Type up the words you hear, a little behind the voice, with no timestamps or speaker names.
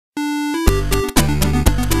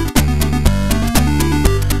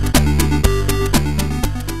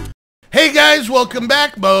Hey guys, welcome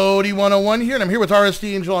back. Bodie 101 here, and I'm here with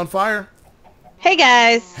RSD Angel on Fire. Hey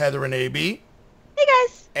guys. Heather and AB. Hey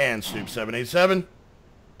guys. And Snoop 787.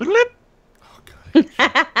 Bloop. Oh, God.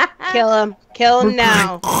 Kill him. Kill him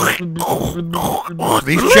now.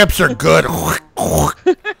 These chips are good.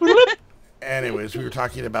 Anyways, we were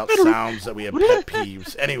talking about sounds that we have pet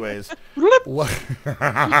peeves. Anyways.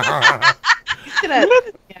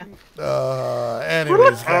 Anyways,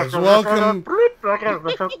 guys, welcome.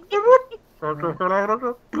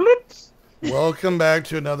 Welcome back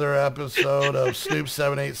to another episode of Snoop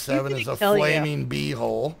 787 is a flaming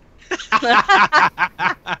beehole.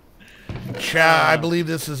 I believe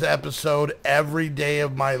this is episode every day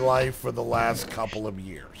of my life for the last couple of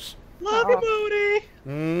years. Love you,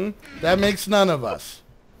 Moody. That makes none of us.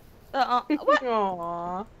 What? Aww.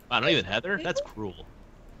 Wow, not even Heather? That's cruel.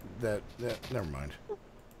 That never mind.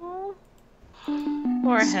 Poor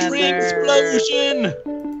Heather. String explosion!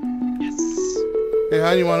 Yes. Hey,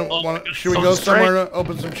 how do you want? Should we go somewhere to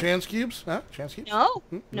open some chance cubes? Huh? Chance cubes? No.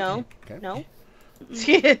 No. Okay. No.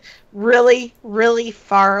 Really, really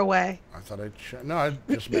far away. I thought no, I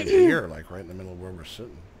just meant here, like right in the middle of where we're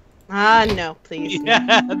sitting. No, please.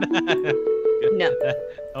 Yeah. No. That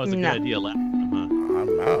was a good idea last time, huh?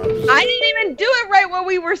 I didn't even do it right where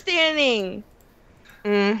we were standing.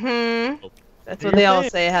 Mm-hmm. That's what they all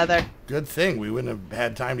say, Heather. Good thing we wouldn't have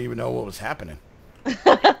had time to even know what was happening.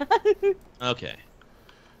 Okay.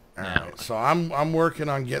 All right, so I'm working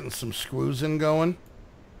on getting some squoozing going.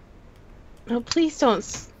 Oh, please don't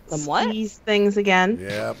squeeze things again.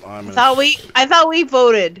 Yep, I thought we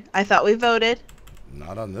voted.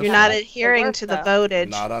 Not on this. You're not adhering to the votage.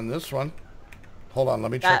 Not on this one. Hold on, let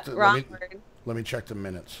me check. Let me check the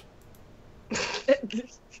minutes.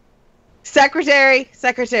 Secretary,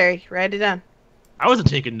 write it down. I wasn't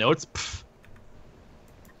taking notes. Pfft.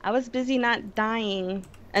 I was busy not dying,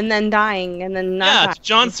 and then dying, and then not Yeah, it's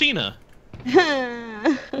John Cena.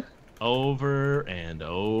 dying. Over and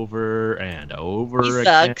over and over He again.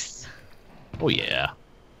 sucks. Oh, yeah.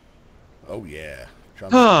 Oh yeah. We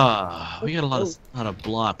got a lot of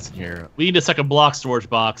blocks in here. We need a second block storage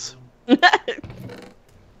box.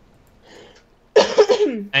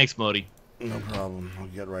 Thanks, Modi. No problem. I'll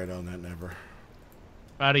get right on that. Never.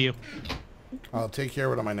 Proud of you. I'll take care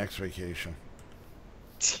of it on my next vacation.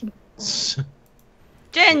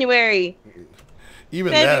 January.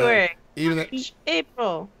 Even February. that. Even that.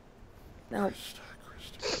 April. No, Christa.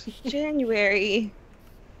 January.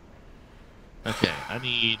 Okay, I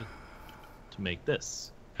need to make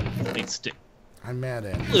this. Make stick. I'm mad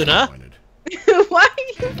at you. Luna? Why are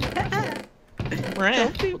you mad?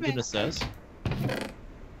 Don't be what mad. Luna says.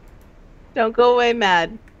 Don't go away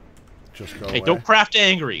mad. Just go Hey, away. don't craft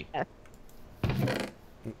angry. So,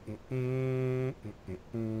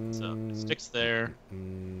 So, sticks there.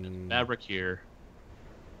 And fabric here.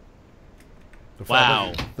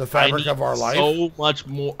 Wow. The fabric of our life. So much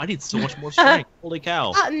more. I need so much more string. Holy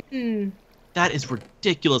cow. Cotton. That is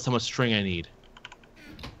ridiculous how much string I need.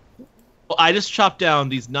 Well, I just chopped down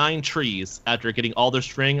these 9 trees after getting all their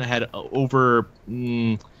string. I had over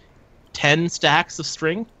 10 stacks of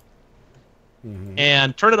string.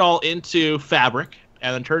 And turned it all into fabric.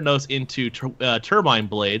 And then turned those into turbine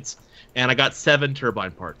blades. And I got 7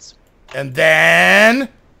 turbine parts. And then...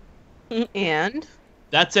 And?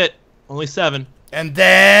 That's it. Only 7. And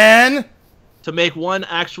then... To make one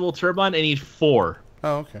actual turbine, I need 4.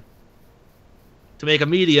 Oh, okay. To make a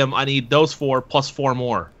medium, I need those 4 plus 4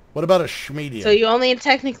 more. What about a schmedium? So you only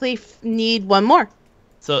technically need 1 more.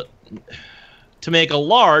 So, to make a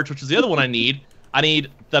large, which is the other one I need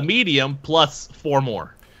the medium plus 4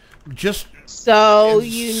 more. Just... So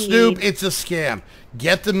you Snoop, need... it's a scam.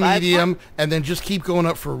 Get the medium, and then just keep going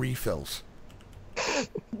up for refills. I'm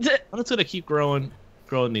just gonna keep growing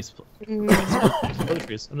these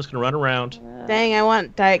trees. I'm just gonna run around. Dang, I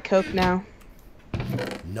want Diet Coke now.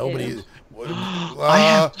 Nobody... What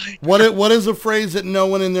is a phrase that no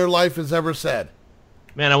one in their life has ever said?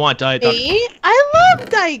 Man, I want Diet Dr. Me? I love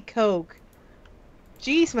Diet Coke.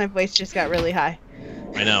 Jeez, my voice just got really high.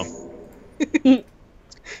 I know.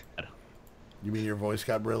 You mean your voice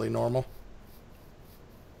got really normal?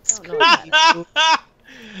 He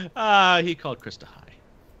called Krista high.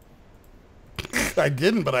 I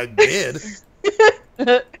didn't, but I did.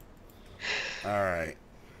 All right.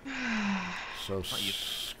 So,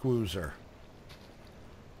 squoozer.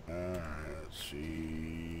 Let's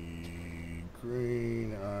see.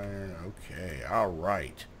 Green iron. Okay. All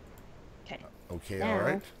right. Okay. Okay. Now, All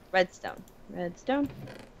right. Redstone. And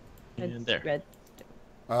there. Redstone.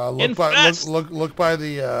 Look by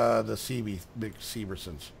the big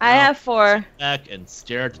Seversons. I have 4. Back and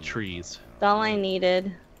stare at the trees. That's all I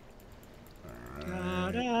needed.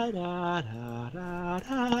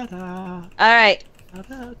 All right.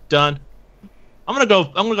 Done. I'm gonna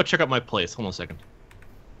go check out my place. Hold on a second.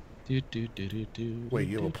 Wait,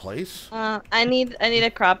 you have a place? I need a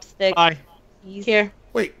crop stick. Hi. Here.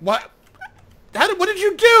 Wait, what? What did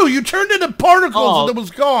you do? You turned into particles and it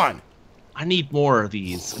was gone. I need more of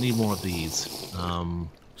these. Snoop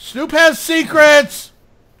has secrets.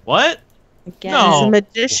 What? Again. No. He's a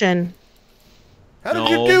magician. How did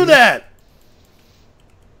you do that?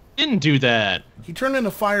 Didn't do that. What He turned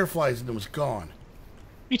into fireflies and it was gone.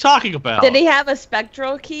 are you talking about? Did he have a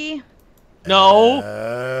spectral key? No.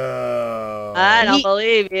 I don't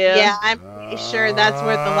believe you. Yeah, I'm pretty sure that's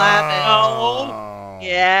where the lab No.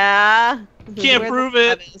 Yeah. is. Can't Where prove the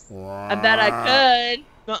lab it. is. I bet I could.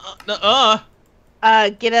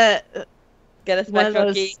 Get a Get a one of spectral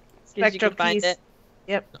those key. 'Cause you spectral can find keys.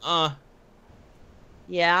 it.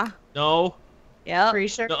 Yeah. No. Yep. Pretty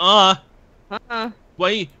sure. Uh-uh.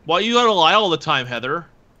 Why you gotta lie all the time, Heather?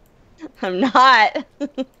 I'm not.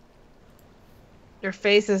 Your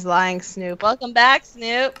face is lying, Snoop. Welcome back,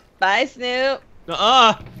 Snoop. Bye, Snoop.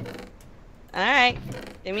 Nuh-uh. Alright.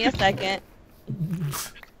 Give me a second.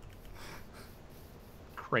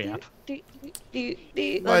 Crap.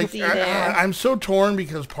 Let's see there. I'm so torn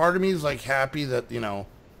because part of me is like happy that,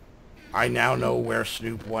 I now know where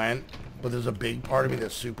Snoop went, but there's a big part of me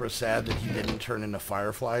that's super sad that he didn't turn into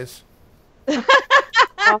fireflies.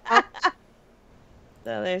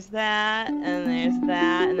 So there's that, and there's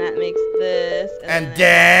that, and that makes this. And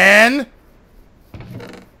then...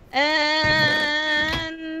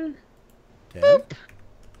 And... Then?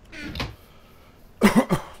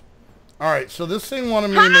 Alright, so this thing wanted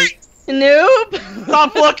me to make... Snoop!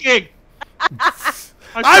 Stop looking!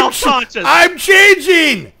 I'm self-conscious. I'm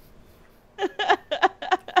changing!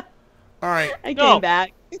 Alright, I No. came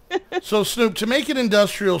back. so Snoop, to make an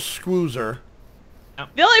industrial squoozer...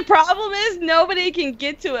 The only problem is nobody can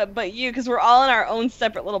get to it but you, because we're all in our own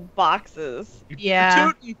separate little boxes. Yeah.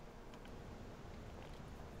 Works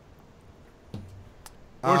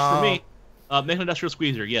for me. Make an industrial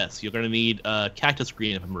squeezer. Yes, you're gonna need cactus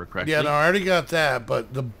green if I remember correctly. Yeah, no, I already got that,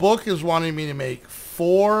 but the book is wanting me to make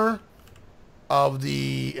 4 of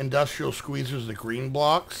the industrial squeezers, the green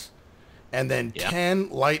blocks, and then 10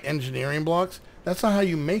 light engineering blocks. That's not how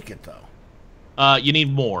you make it, though. You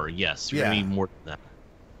need more. Yes, you're gonna need more than that.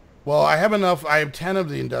 Well, I have enough. I have 10 of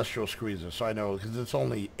the industrial squeezers, so I know, because it's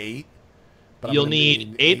only 8. But You'll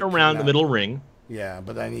need 8 around the middle ring. Yeah,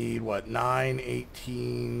 but I need, what, 9,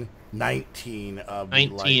 18, 19 of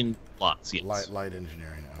 19 blocks, yes. light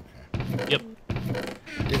engineering. Okay. Yep.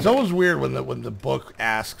 It's always weird when the book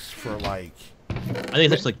asks for, like... I think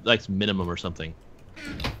it's actually like minimum or something.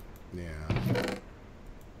 Yeah. I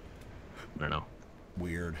don't know.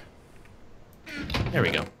 Weird. There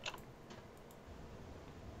we go.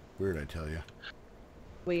 Weird, I tell you.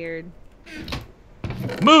 Weird.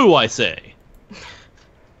 Moo, I say.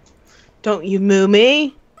 Don't you moo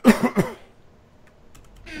me?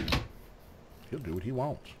 He'll do what he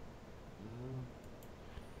wants.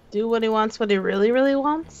 Do what he wants, what he really, really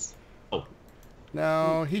wants? Oh.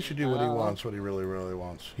 No, he should do what he wants, what he really, really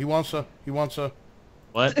wants. He wants a...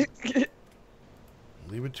 What?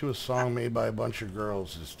 Leave it to a song made by a bunch of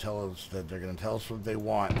girls. Just tell us that they're going to tell us what they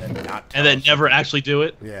want and not tell And then us never what actually do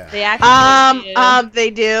it? Yeah. They actually They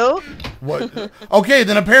do. What? Okay,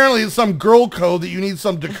 then apparently it's some girl code that you need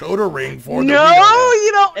some decoder ring for. No, that we don't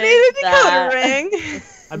you don't need a It's decoder that. ring.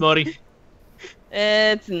 Hi, Modi.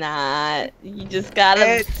 It's not. You just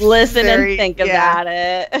gotta It's listen very- and think yeah. about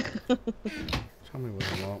it. Tell me what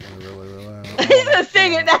you want, what I really, really want. He's just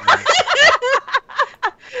singing now.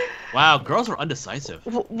 Wow, girls are undecisive.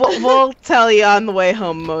 We'll tell you on the way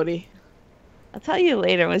home, Modi. I'll tell you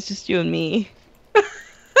later when it's just you and me.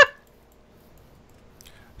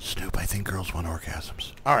 Snoop, I think girls want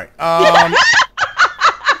orgasms. All right. I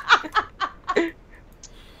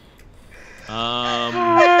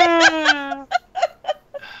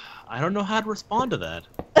don't know how to respond to that.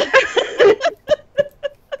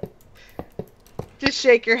 Just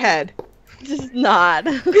shake your head. Just nod.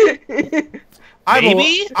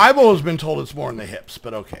 Maybe? I've always been told it's more in the hips,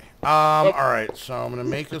 but okay. All right, so I'm gonna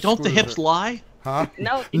make a. Don't the hips squoozer. lie? Huh?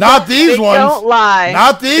 No. Not these They ones. don't lie.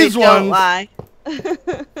 Not these They ones. Don't lie.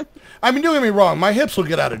 I mean, don't get me wrong. My hips will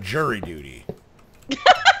get out of jury duty.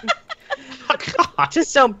 Oh, God.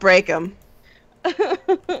 Just don't break them.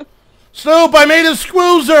 Snoop, I made a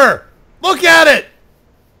squoozer. Look at it.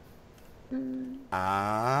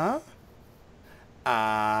 Ah.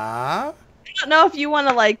 I don't know if you want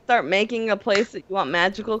to like start making a place that you want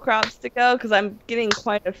magical crops to go, because I'm getting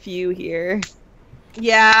quite a few here.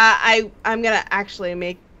 Yeah, I'm gonna actually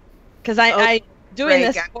make Because I doing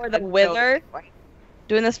Break this out for the the wither. building.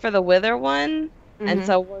 Doing this for the wither one. And Mhm.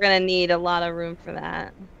 so we're gonna need a lot of room for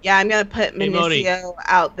that. Yeah, I'm gonna put Hey, Moni. Minicio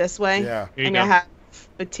out this way. Yeah. Here you I'm go. gonna have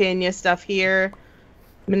Botania stuff here,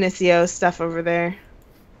 Minicio stuff over there.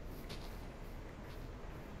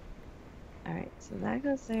 All right, so that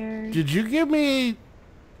goes there. Did you give me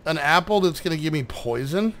an apple that's going to give me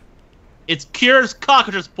poison? It cures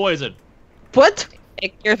cockroach poison. What?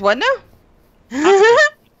 Here's what now?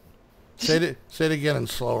 Say it again and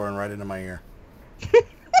slower and right into my ear.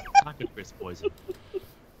 Cockroach poison.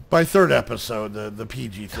 By third episode, the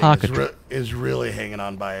PG thing Cockatrice. is really hanging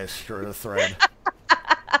on by a thread.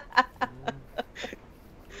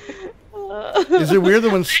 Is it weird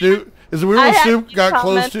that when Snoop got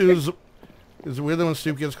close to his? Is it weird that when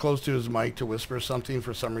Snoop gets close to his mic to whisper something,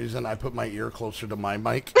 for some reason I put my ear closer to my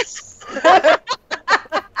mic? Cockroach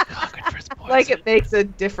poison. Like it makes a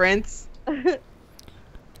difference.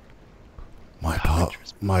 My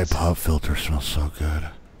pop filter smells so good.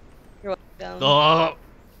 You're welcome. Oh,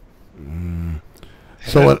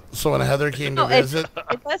 So when Heather came to No, it's- visit,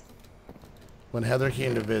 It does- when Heather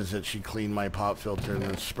came to visit, she cleaned my pop filter and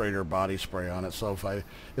then sprayed her body spray on it. So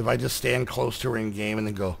if I just stand close to her in game and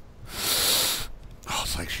then go, oh,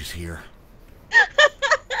 it's like she's here.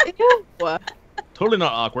 What? totally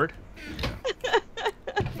not awkward.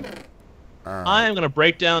 All right. I am gonna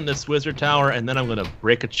break down this wizard tower and then I'm gonna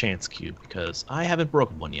break a chance cube because I haven't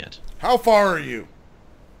broken one yet. How far are you?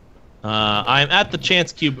 I'm at the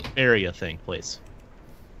chance cube area place.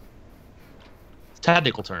 It's a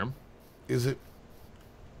technical term. Is it?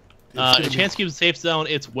 It's gonna be- Chance cube safe zone.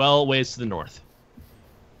 It's well ways to the north.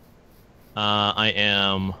 I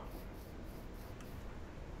am.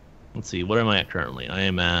 Let's see. What am I at currently? I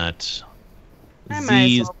am at I might as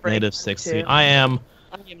Z's well break native one, 60. too. I am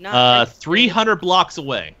I am not 300 blocks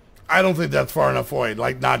away. I don't think that's far enough away.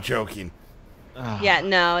 Like, not joking. Yeah,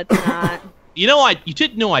 no, it's not. You know, you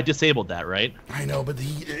did know I disabled that, right? I know, but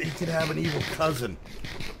he could have an evil cousin.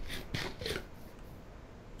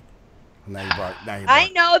 Now you brought. I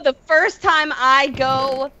know the first time I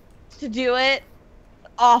go to do it,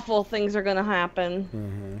 awful things are gonna happen.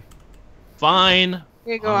 Mm-hmm. Fine.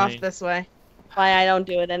 You go Fine. off this way. Why I don't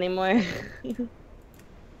do it anymore.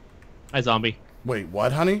 Hi, zombie. Wait,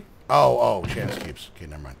 what, honey? Oh, chance keeps. Okay,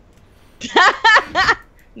 never mind.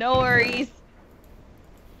 No worries.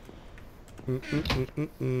 I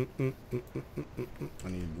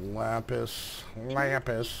need lapis.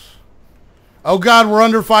 Oh God, we're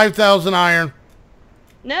under 5,000 iron.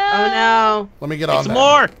 No. Oh no. Let me get Take on some that.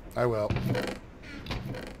 more. I will.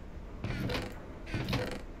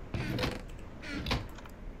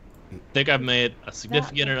 I think I've made a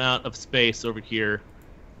significant amount of space over here,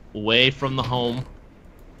 away from the home,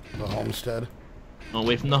 The homestead.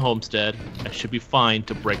 away from the homestead. I should be fine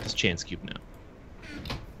to break this chance cube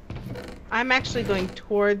now. I'm actually going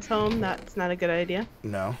towards home. That's not a good idea.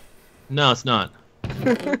 No. No, it's not.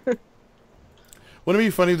 Wouldn't it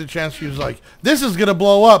be funny if the chance keeps like, this is gonna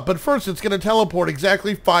blow up, but first it's gonna teleport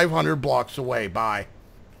exactly 500 blocks away. Bye.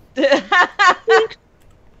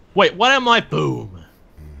 Wait, what am I? Boom.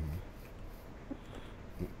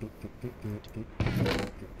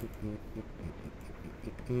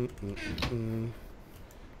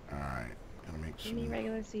 Alright, gonna make Give me some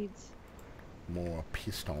regular seeds. more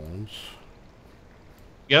pistons.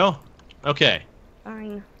 Go. Okay.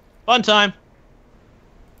 Fine. Fun time.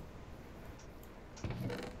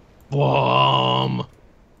 Boom.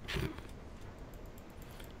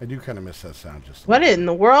 I do kind of miss that sound. Just What in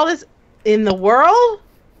the world is in the world?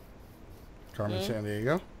 Carmen San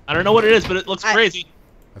Diego. I don't know what it is, but it looks crazy.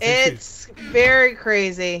 It's very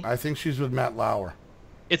crazy. I think she's with Matt Lauer.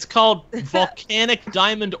 It's called volcanic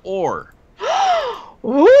diamond ore.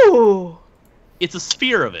 Ooh. It's a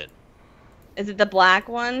sphere of it. Is it the black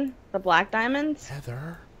one? The black diamonds?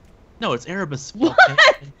 Heather. No, it's Erebus. What?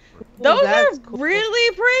 volcanic- Those are that's cool.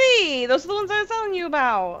 really pretty. Those are the ones I was telling you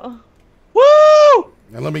about. Woo!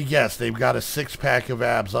 And let me guess, they've got a 6-pack of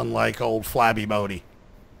abs, unlike old Flabby Modi.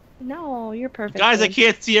 No, you're perfect. Guys, I babe.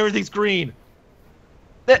 can't see. Everything's green.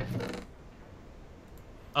 The-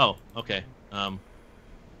 Oh, okay. Hold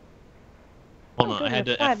on. I had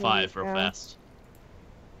to goodness, F5 real yeah. fast.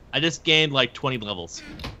 I just gained like 20 levels.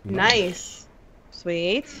 Nice.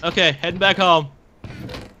 Sweet. Okay, heading back home.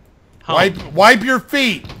 Home. Wipe your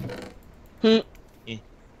feet.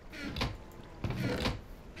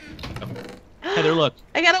 Heather, look.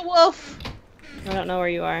 I got a wolf. I don't know where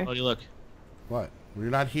you are. Oh, you look. What? We're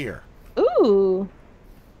not here. Ooh.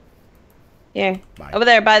 Here. Bye. Over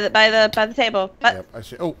there by the table. Yep, I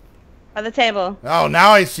see. Oh, By the table. now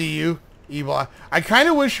I see you, evil. I kind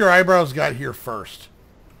of wish your eyebrows got here first.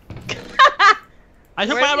 I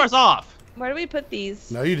took my eyebrows off. Where do we put these?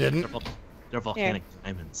 No, you didn't. They're volcanic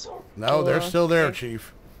diamonds. No, they're still there, Okay.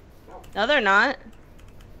 Chief. No, they're not.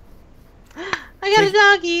 I got a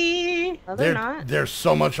doggy. No, they're not. There's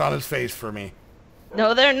so much on his face for me.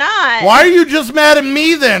 No, they're not. Why are you just mad at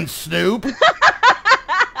me then, Snoop?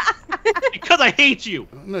 Because I hate you.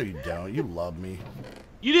 No, you don't. You love me.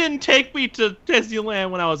 You didn't take me to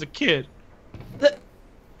Disneyland when I was a kid.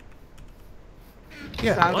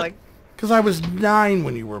 Yeah, Sounds What? like because I was 9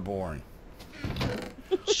 when you were born.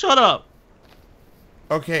 Shut up.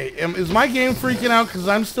 Okay, is my game freaking out? Because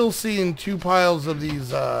I'm still seeing 2 piles of these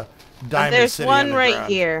diamonds there's sitting one on the right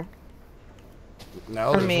ground. here.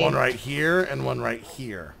 No, for there's me. one right here and one right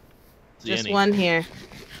here. Just Zanny. one here.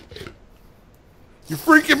 You're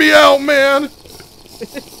freaking me out, man!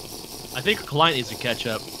 I think Klein needs to catch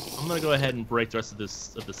up. I'm gonna go ahead and break the rest of this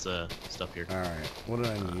stuff here. Alright, what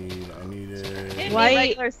did I need? I needed... Give me Why-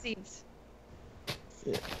 regular seeds.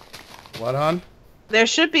 What, hon? There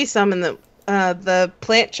should be some in the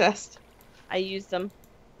plant chest. I used them.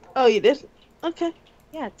 Oh, you did? Okay.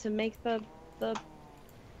 Yeah, to make those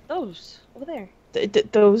over there.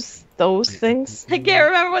 Those things. I can't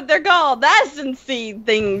remember what they're called. Essence seed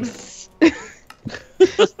things.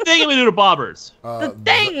 The thing we do to bobbers. The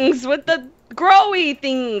things with the growy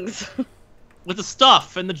things. With the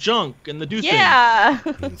stuff and the junk and the do things. Yeah.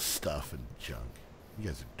 And stuff and junk. You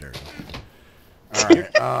guys are dirty.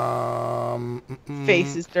 Alright,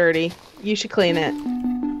 Face is dirty. You should clean it.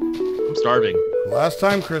 I'm starving. Last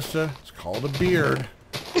time, Krista, it's called a beard.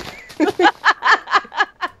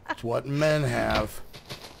 It's what men have.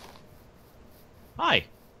 Hi.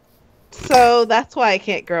 So that's why I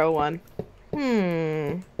can't grow one.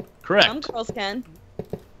 Correct. Some girls can.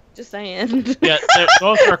 Just saying. Yeah,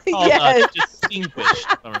 both are called Yes. distinguished,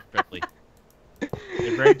 if I remember correctly.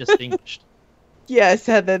 They're very distinguished. Yes,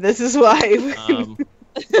 Heather. This is why.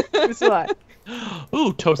 This is why.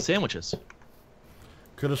 Ooh, toast sandwiches.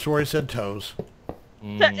 Could have swore he said toes.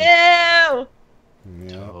 Mm, Ew.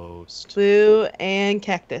 Yeah. toast. Blue and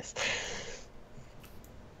cactus.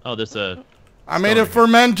 Oh, there's a I made a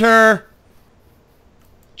fermenter!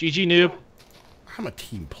 GG noob. I'm a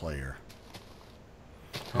team player.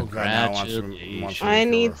 Oh god, now it wants to Congratulations. make I a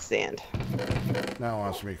need sand. now it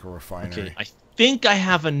wants to make a refinery. Okay, I think I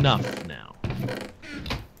have enough now.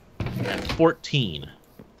 At 14.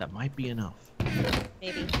 That might be enough.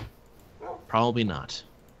 Maybe. Probably not.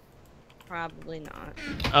 Probably not.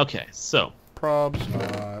 Okay, so Probs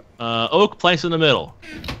not. oak place in the middle,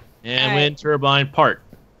 and Alright. wind turbine part.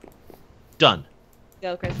 Done.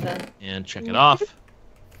 Go, Krista. And check it off.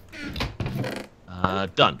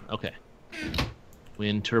 Done. Okay.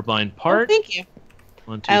 Wind turbine Oh, part. thank you.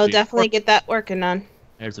 1, 2, I will 3, definitely 4. get that working on.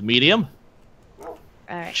 There's a medium.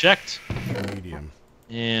 Alright. Checked. Medium.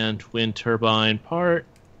 And wind turbine part.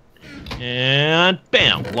 And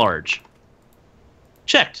bam, large.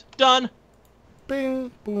 Checked. Done.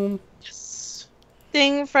 Bing, boom. Yes.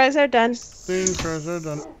 Ding, fries are done. Bing, press are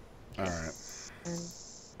done. Alright.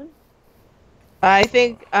 I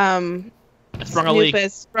think I sprung a Snoop leak.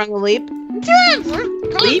 has sprung a leap.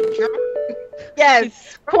 Leap.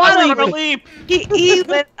 Yes, I quantum sprung a leap. leap. He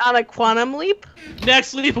went on a quantum leap.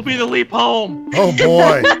 Next leap will be the leap home. Oh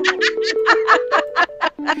boy.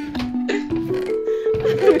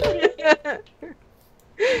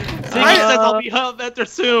 Ziggy says I'll be home there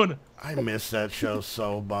soon. I miss that show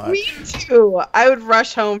so much. Me too. I would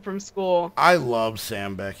rush home from school. I love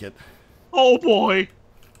Sam Beckett. Oh boy.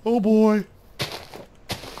 Oh boy.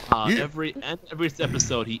 You- Every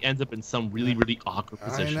episode, he ends up in some really, really awkward I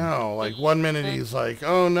position. know. Like one minute he's like,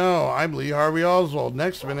 "Oh no, I'm Lee Harvey Oswald."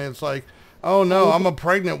 Next minute it's like, "Oh no, I'm a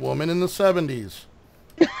pregnant woman in the 70s.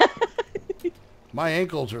 My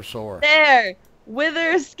ankles are sore." There.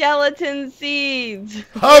 Wither skeleton seeds.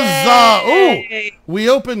 Huzzah! Ooh, Yay. we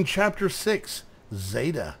opened chapter 6,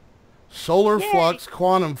 Zeta, Solar Yay. Flux,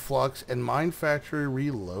 Quantum Flux, and Mind Factory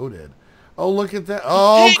Reloaded. Oh, look at that!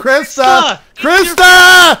 Oh, Hey, Krista!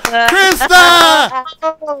 Krista! Krista!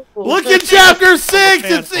 Oh. Look at chapter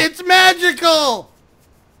 6! It's magical!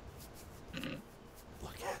 Look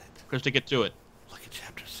at it. Krista, get to it. Look at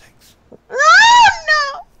chapter 6.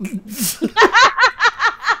 Oh no!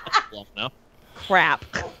 Long enough. Crap.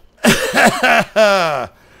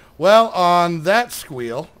 Well, on that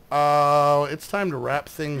squeal, it's time to wrap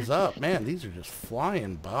things up. Man, these are just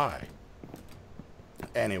flying by.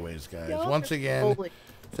 Anyways, guys, once again, Holy.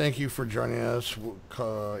 thank you for joining us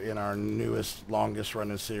in our newest, longest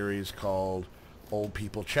running series called Old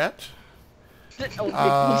People Chat.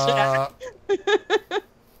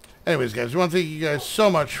 Anyways, guys, we want to thank you guys so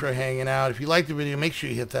much for hanging out. If you liked the video, make sure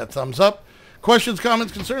you hit that thumbs up. Questions,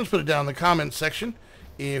 comments, concerns, put it down in the comments section.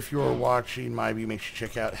 If you're watching my view, make sure you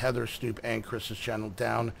check out Heather, Snoop, and Chris's channel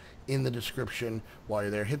down in the description. While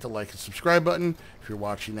you're there, hit the like and subscribe button. If you're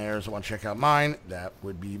watching theirs and want to check out mine, that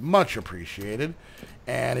would be much appreciated.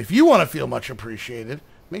 And if you want to feel much appreciated,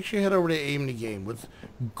 make sure you head over to Aim the Game with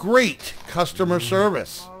great customer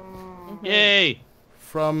service. Yay!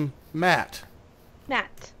 From Matt.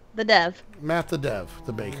 Matt, the dev. Matt the dev,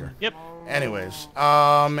 the baker. Yep. Anyways,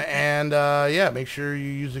 yeah, make sure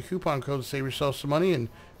you use the coupon code to save yourself some money, and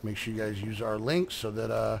make sure you guys use our links so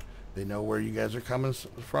that they know where you guys are coming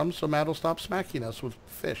from, so Matt will stop smacking us with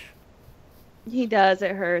fish. He does.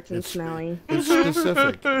 It hurts and smelly. It's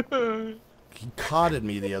specific. He codded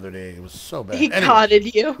me the other day. It was so bad. He Anyways,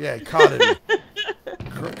 codded you. Yeah, he codded me.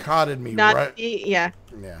 Codded me Not right. yeah.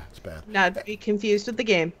 Yeah, it's bad. Not to be confused with the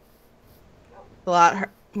game. A lot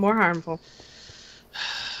more harmful.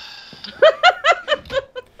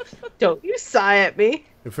 Don't you sigh at me.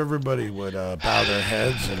 If everybody would bow their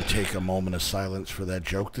heads and take a moment of silence for that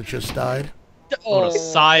joke that just died. Oh,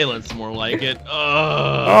 silence, more like it.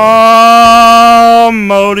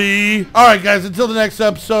 Modi. All right, guys. Until the next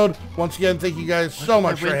episode. Once again, thank you guys so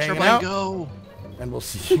much for hanging out. And we'll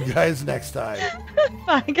see you guys next time.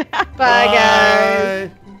 Bye, guys. Bye,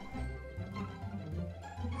 guys.